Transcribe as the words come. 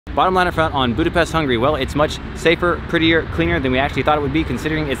Bottom line up front on Budapest, Hungary, well, it's much safer, prettier, cleaner than we actually thought it would be,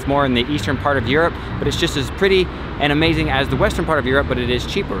 considering it's more in the eastern part of Europe, but it's just as pretty and amazing as the western part of Europe, but it is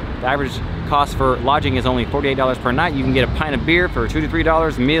cheaper. The average cost for lodging is only $48 per night. You can get a pint of beer for $2 to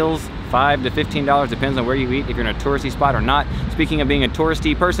 $3, meals $5 to $15, depends on where you eat, if you're in a touristy spot or not. Speaking of being a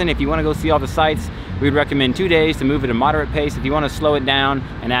touristy person, if you want to go see all the sights, we'd recommend 2 days to move at a moderate pace. If you want to slow it down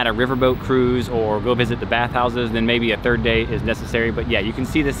and add a riverboat cruise or go visit the bathhouses, then maybe a third day is necessary. But yeah, you can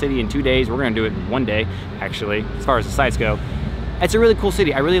see the city in 2 days. We're going to do it in 1 day, actually, as far as the sights go. It's a really cool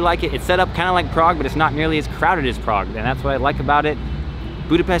city. I really like it. It's set up kind of like Prague, but it's not nearly as crowded as Prague, and that's what I like about it.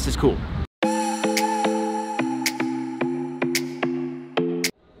 Budapest is cool.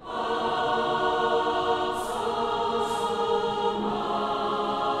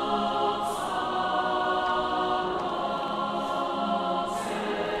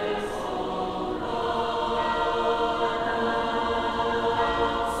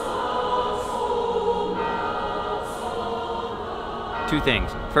 Two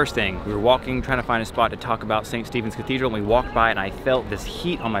things. First thing, we were walking, trying to find a spot to talk about St. Stephen's Cathedral, and we walked by and I felt this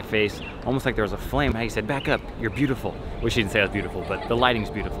heat on my face, almost like there was a flame. He said, back up, you're beautiful. Wish he didn't say I was beautiful, but the lighting's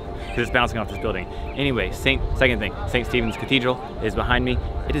beautiful because it's bouncing off this building. Anyway, second thing, St. Stephen's Cathedral is behind me.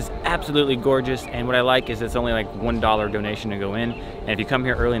 It is absolutely gorgeous, and what I like is it's only like $1 donation to go in. And if you come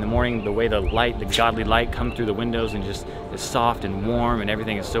here early in the morning, the way the light, the godly light comes through the windows and just is soft and warm, and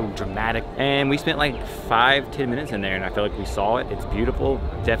everything is so dramatic. And we spent like 5-10 minutes in there, and I feel like we saw it. It's beautiful.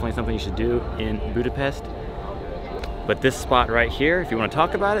 Definitely something you should do in Budapest. But this spot right here, if you want to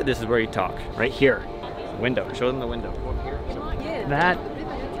talk about it, this is where you talk. Right here. Window. Show them the window. That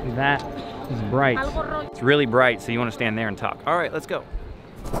is bright. It's really bright, so you want to stand there and talk. All right, let's go.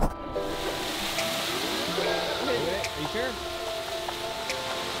 Are you sure?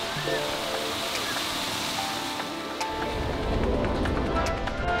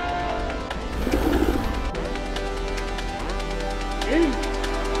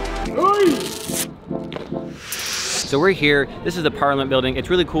 So we're here, this is the Parliament building. It's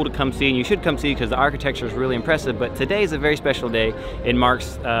really cool to come see, and you should come see because the architecture is really impressive, but today is a very special day. It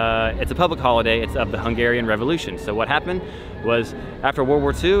marks, it's a public holiday, it's of the Hungarian Revolution. So what happened was, after World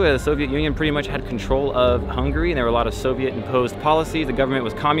War II, the Soviet Union pretty much had control of Hungary, and there were a lot of Soviet-imposed policies. The government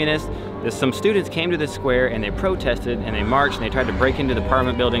was communist. Some students came to this square and they protested and they marched and they tried to break into the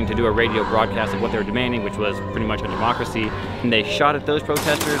Parliament building to do a radio broadcast of what they were demanding, which was pretty much a democracy. And they shot at those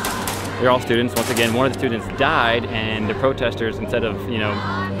protesters. They're all students. Once again, one of the students died, and the protesters, instead of, you know,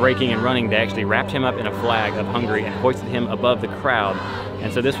 breaking and running, they actually wrapped him up in a flag of Hungary and hoisted him above the crowd.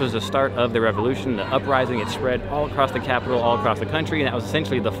 And so this was the start of the revolution, the uprising. It spread all across the capital, all across the country, and that was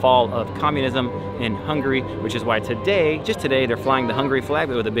essentially the fall of communism in Hungary, which is why today, just today, they're flying the Hungary flag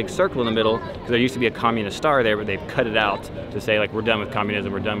with a big circle in the middle, because there used to be a communist star there, but they've cut it out to say, like, we're done with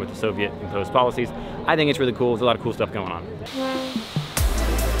communism, we're done with the Soviet-imposed policies. I think it's really cool. There's a lot of cool stuff going on.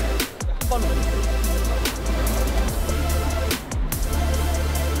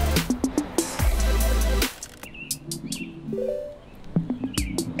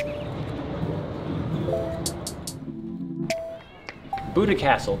 Buda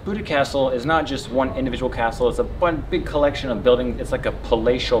Castle. Buda Castle is not just one individual castle, it's one big collection of buildings. It's like a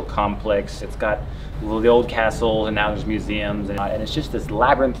palatial complex. It's got the old castle, and now there's museums, and it's just this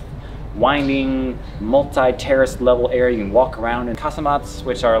labyrinth, winding, multi-terraced level area. You can walk around in casemates,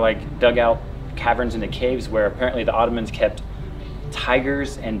 which are like dugout caverns in the caves where apparently the Ottomans kept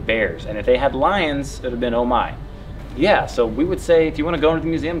tigers and bears. And if they had lions, it would have been oh my. Yeah, so we would say if you want to go into the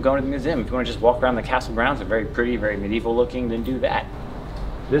museum, go into the museum. If you want to just walk around the castle grounds, they're very pretty, very medieval looking, then do that.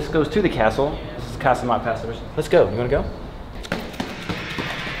 This goes to the castle. This is Casamat Passage. Let's go. You want to go?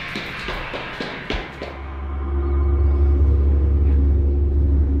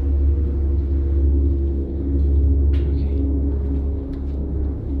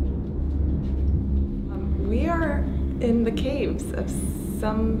 We are in the caves of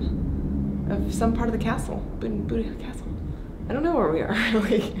some part of the castle, Buda Castle. I don't know where we are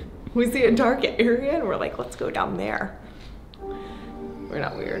really. We see a dark area and we're like, let's go down there. We're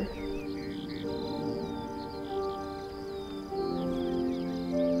not weird.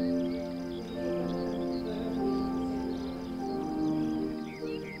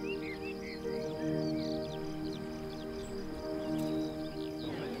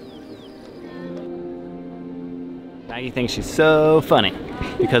 Maggie thinks she's so funny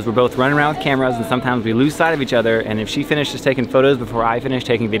because we're both running around with cameras, and sometimes we lose sight of each other, and if she finishes taking photos before I finish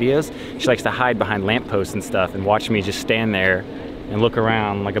taking videos, she likes to hide behind lampposts and stuff and watch me just stand there and look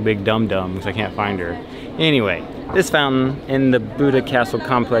around like a big dum-dum because I can't find her. Anyway, this fountain in the Buda Castle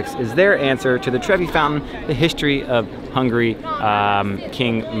complex is their answer to the Trevi Fountain, the history of Hungary,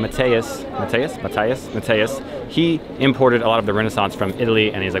 King Matthias, he imported a lot of the Renaissance from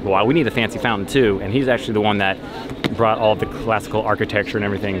Italy, and he's like, well, we need a fancy fountain too. And he's actually the one that brought all of the classical architecture and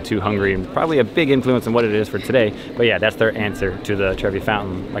everything to Hungary, and probably a big influence on what it is for today. But yeah, that's their answer to the Trevi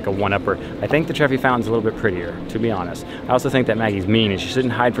Fountain, like a one-upper. I think the Trevi Fountain's a little bit prettier, to be honest. I also think that Maggie's mean, and she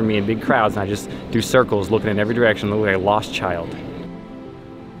shouldn't hide from me in big crowds, and I just do circles looking in every direction, look like a lost child.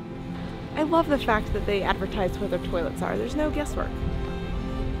 I love the fact that they advertise where their toilets are. There's no guesswork.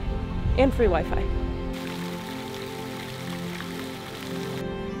 And free Wi-Fi.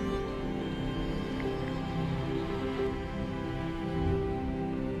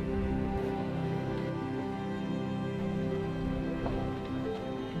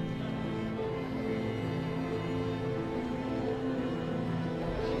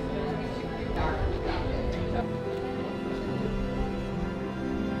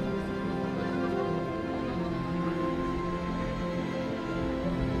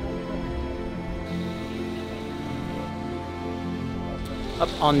 Up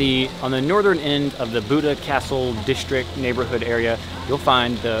on the northern end of the Buda Castle district neighborhood area, you'll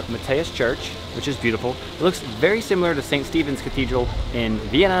find the Matthias Church, which is beautiful. It looks very similar to St. Stephen's Cathedral in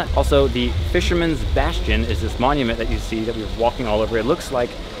Vienna. Also, the Fisherman's Bastion is this monument that you see that we were walking all over. It looks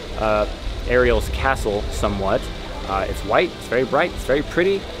like Ariel's castle somewhat. It's white, it's very bright, it's very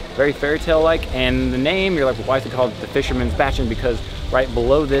pretty, very fairy tale-like, and the name, you're like, well, why is it called the Fisherman's Bastion? Because right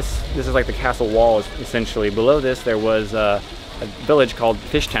below this is like the castle wall, essentially. Below this, there was a village called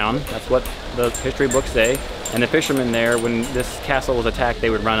Fishtown. That's what the history books say. And the fishermen there, when this castle was attacked,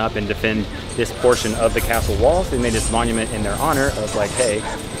 they would run up and defend this portion of the castle wall. So they made this monument in their honor of like, hey,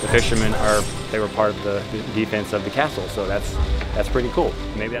 the fishermen they were part of the defense of the castle. So that's pretty cool.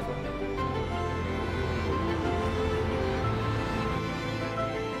 Maybe that's what.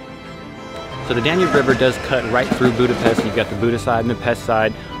 So the Danube River does cut right through Budapest. You've got the Buda side and the Pest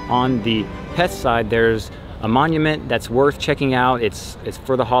side. On the Pest side, there's a monument that's worth checking out. It's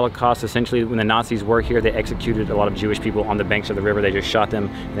for the Holocaust. Essentially, when the Nazis were here, they executed a lot of Jewish people on the banks of the river. They just shot them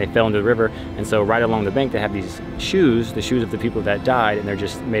and they fell into the river. And so right along the bank, they have these shoes, the shoes of the people that died, and they're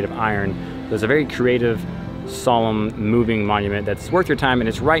just made of iron. So it's a very creative, solemn, moving monument that's worth your time, and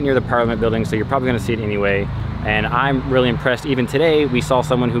it's right near the Parliament building, so you're probably gonna see it anyway. And I'm really impressed. Even today, we saw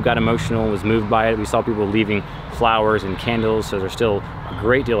someone who got emotional, was moved by it. We saw people leaving flowers and candles, so there's still a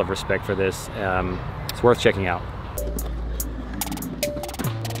great deal of respect for this. It's worth checking out.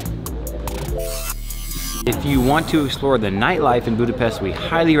 If you want to explore the nightlife in Budapest, we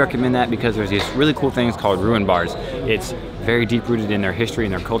highly recommend that because there's these really cool things called ruin bars. It's very deep rooted in their history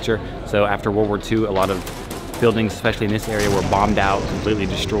and their culture. So after World War II, a lot of buildings, especially in this area, were bombed out, completely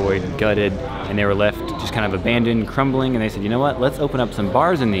destroyed, gutted, and they were left just kind of abandoned, crumbling. And they said, you know what, let's open up some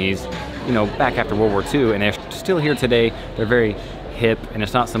bars in these, you know, back after World War II. And they're still here today. They're very hip, and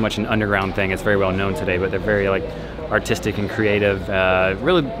it's not so much an underground thing. It's very well known today, but they're very like artistic and creative,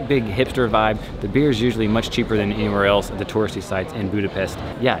 really big hipster vibe. The beer is usually much cheaper than anywhere else at the touristy sites in Budapest.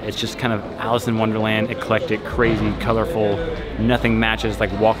 Yeah, it's just kind of Alice in Wonderland, eclectic, crazy, colorful. Nothing matches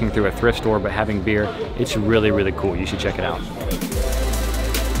like walking through a thrift store but having beer. It's really, really cool. You should check it out.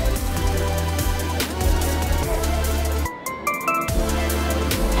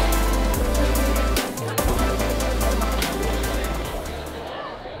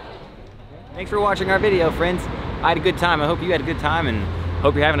 Thanks for watching our video, friends. I had a good time. I hope you had a good time, and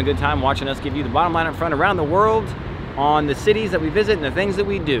hope you're having a good time watching us give you the bottom line up front around the world on the cities that we visit and the things that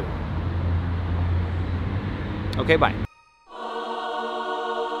we do. Okay, bye.